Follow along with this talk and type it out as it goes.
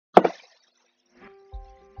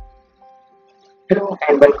Hello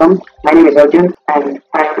and welcome. My name is Arjun and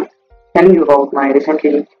I am telling you about my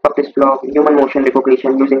recently published blog Human Motion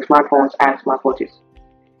Recognition using smartphones and smartwatches.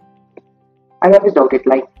 I always doubted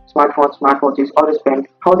like smartphones, smartwatches or wristband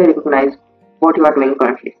how they recognize what you are doing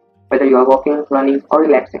currently, whether you are walking, running or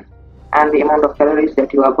relaxing, and the amount of calories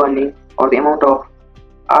that you are burning or the amount of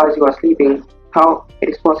hours you are sleeping, how it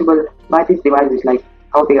is possible by these devices like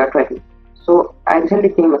how they are tracking. So I recently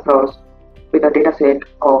came across with a dataset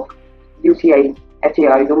of UCI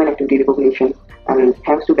HAR human activity recognition, and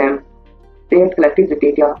thanks to them they had collected the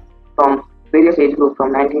data from various age groups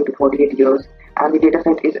from 19 to 48 years, and the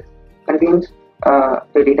dataset is contains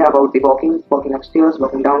the data about the walking, walking upstairs,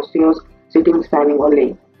 walking downstairs, sitting, standing, or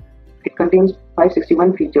laying. It contains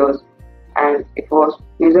 561 features, and it was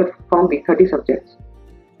measured from the 30 subjects.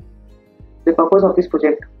 The purpose of this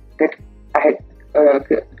project that I had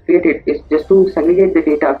created is just to segregate the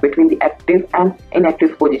data between the active and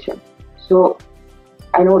inactive position. So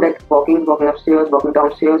I know that walking, walking upstairs, walking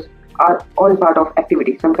downstairs are all part of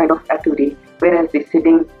activity, some kind of activity, whereas the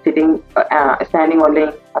sitting, standing or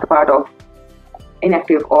laying are part of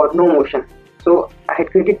inactive or no motion. So I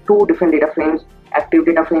had created two different data frames, active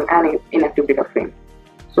data frame and inactive data frame.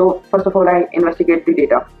 So first of all, I investigate the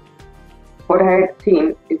data. What I had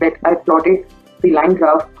seen is that I plotted the line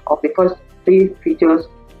graph of the first three features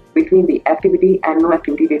between the activity and no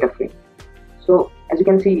activity data frame. So as you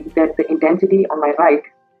can see that the intensity on my right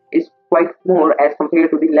is quite more as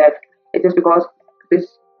compared to the left. It's just because this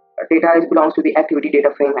data belongs to the activity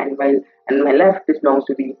data frame, and while on my left this belongs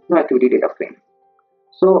to the no activity data frame.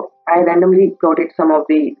 So I randomly plotted some of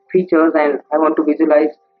the features and I want to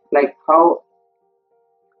visualize like how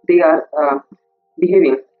they are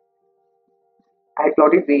behaving. I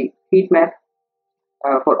plotted the heat map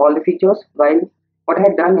for all the features, while what I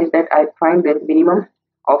had done is that I find the minimum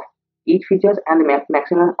of each features and the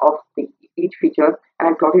maximum of each feature, and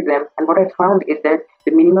I plotted them, and what I found is that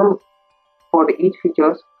the minimum for the each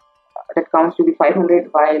features that counts to the 500,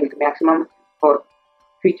 while the maximum for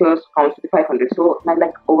features counts to the 500. So my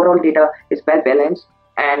like overall data is well balanced,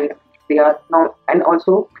 and they are now, and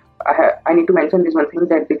also I need to mention this one thing,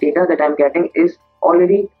 that the data that I'm getting is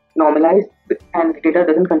already normalized, and the data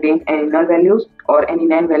doesn't contain any null values or any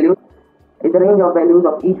nan values. Is the range of values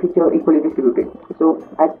of each feature equally distributed. So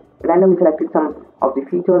I randomly selected some of the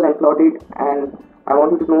features and plotted, and I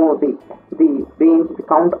wanted to know the range, the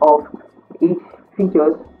count of each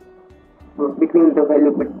features between the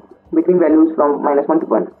value between values from -1 to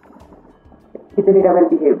 1. Is the data well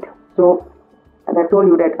behaved? So as I told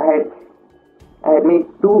you that I had made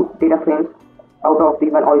two data frames out of the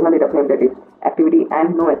one original data frame, that is activity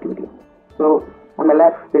and no activity. So on my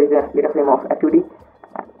left there is a data frame of activity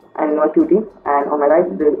and no activity, and on my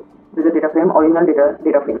right there is a data frame, original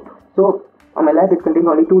data frame. So on my left it contains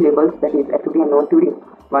only two labels, that is activity and no activity,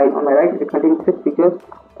 while on my right it contains 6 features,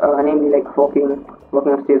 namely like walking,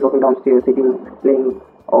 walking upstairs, walking downstairs, sitting, laying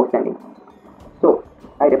or standing. So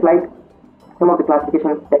I applied some of the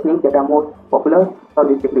classification techniques that are more popular for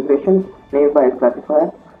this regression: neighbor bias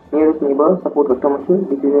classifier, nearest neighbor, support vector machine,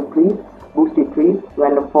 decision tree, boosted tree,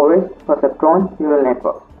 random forest, perceptron, neural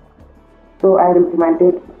network. So I have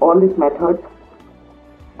implemented all these methods,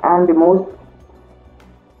 and the most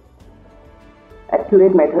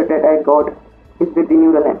accurate method that I got is with the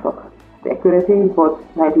neural network. The accuracy was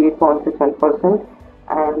 98.61%,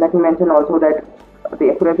 and let me mention also that the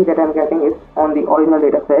accuracy that I am getting is on the original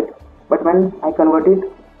data set, but when I converted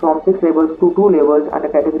from 6 labels to 2 labels under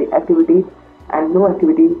category activity and no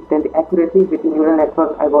activity, then the accuracy with the neural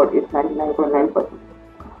network I got is 99.9%.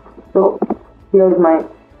 So here is my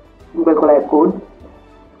Google Colab code.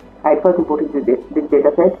 I had first imported this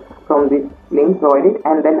data set from this link provided,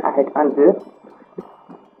 and then I had unzipped.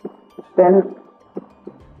 Then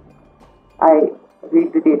I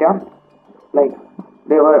read the data, like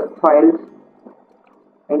there were files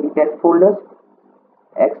in the test folders,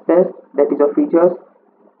 X test, that is your features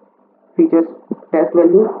test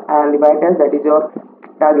values, and the Y test, that is your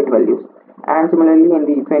target values. And similarly in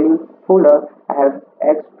the training folder I have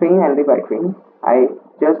X train and the Y train. I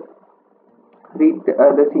just read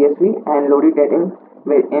the CSV and loaded that in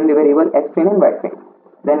the variable X train and Y train.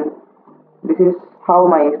 Then this is how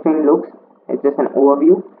my X train looks, it's just an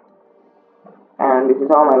overview, and this is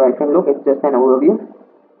how my Y train looks, it's just an overview.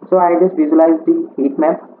 So I just visualized the heat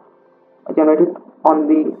map generated on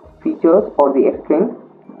the features for the X train.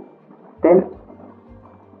 Then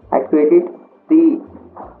I created the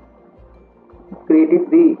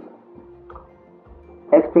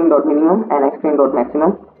xtrain.minimum and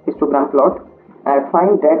xtrain.maximum histogram plot. I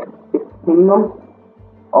find that the minimum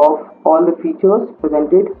of all the features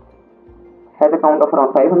presented has a count of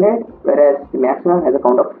around 500, whereas the maximum has a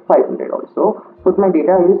count of 500 also. So my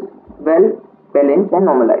data is well balanced and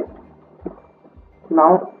normalized.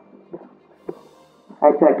 Now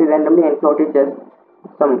I selected randomly and plotted just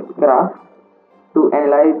some graph to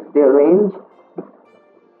analyze their range.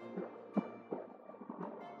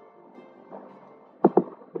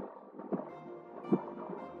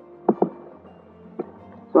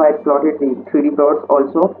 So I plotted the 3D plots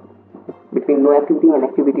also between no activity and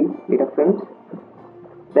activity data frames.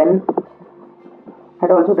 Then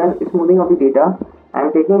had also done smoothing of the data. I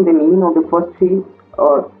am taking the mean of the first three,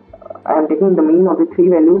 or I am taking the mean of the three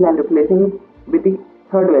values and replacing with the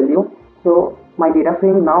third value. So my data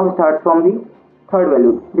frame now starts from the third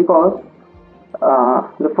value, because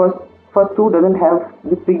the first two doesn't have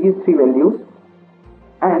the previous three values.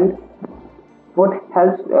 And what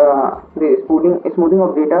helps the smoothing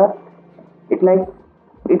of data, it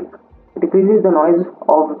decreases the noise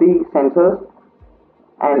of the sensors,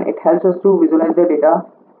 and it helps us to visualize the data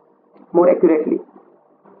more accurately.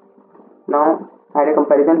 Now I had a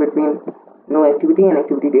comparison between no activity and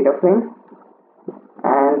activity data frame,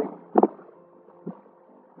 and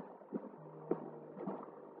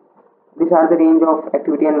these are the range of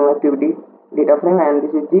activity and no activity data frame, and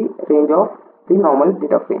this is the range of the normal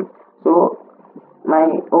data frame. So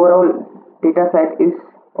my overall data set is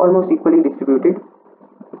almost equally distributed.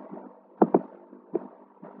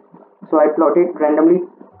 So I plotted randomly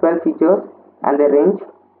 12 features and their range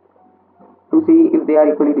to see if they are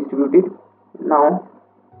equally distributed. Now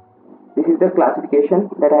this is the classification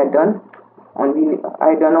that I had done on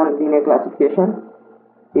linear classification.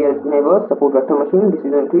 Here's neighbors, support vector machine,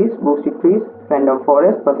 decision trees, boosted trees, random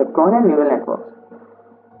forest, perceptron, and neural networks.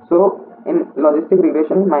 So in logistic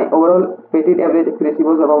regression, my overall weighted average accuracy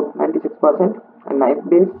was about 96%, and my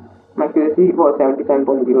accuracy was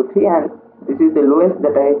 77.03, and this is the lowest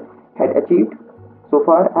that I had achieved so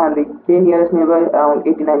far, and the k nearest neighbor around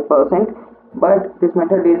 89%. But this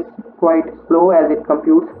method is quite slow as it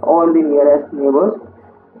computes all the nearest neighbors.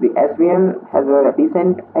 The SVM has a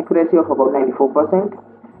decent accuracy of about 94%.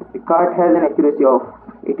 The cart has an accuracy of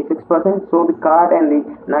 86%. So the cart and the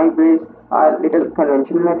knife base are little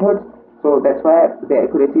conventional methods, so that's why the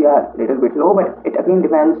accuracy are little bit low, but it again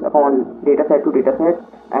depends upon data set to data set.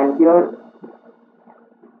 And here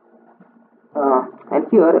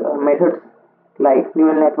methods like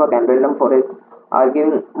neural network and random forest are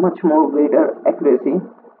giving much more greater accuracy.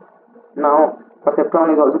 Now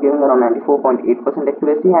perceptron is also giving around 94.8%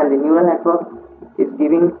 accuracy, and the neural network is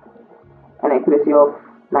giving an accuracy of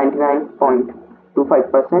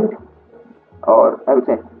 99.25%, or I would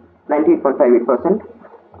say 98.58%,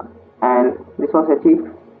 and this was achieved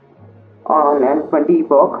on an 20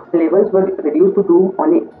 epoch. Labels were reduced to 2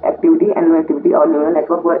 only activity and no activity. Our neural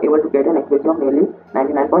network were able to get an accuracy of nearly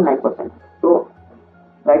 99.9%. So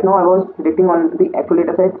right now I was predicting on the actual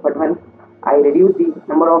data set, but when I reduced the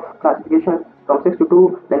number of classifications from 6 to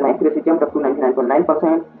 2, then my accuracy jumped up to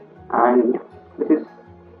 99.9%, and this is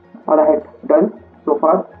all I had done so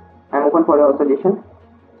far. I am open for your suggestion.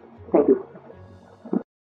 Thank you.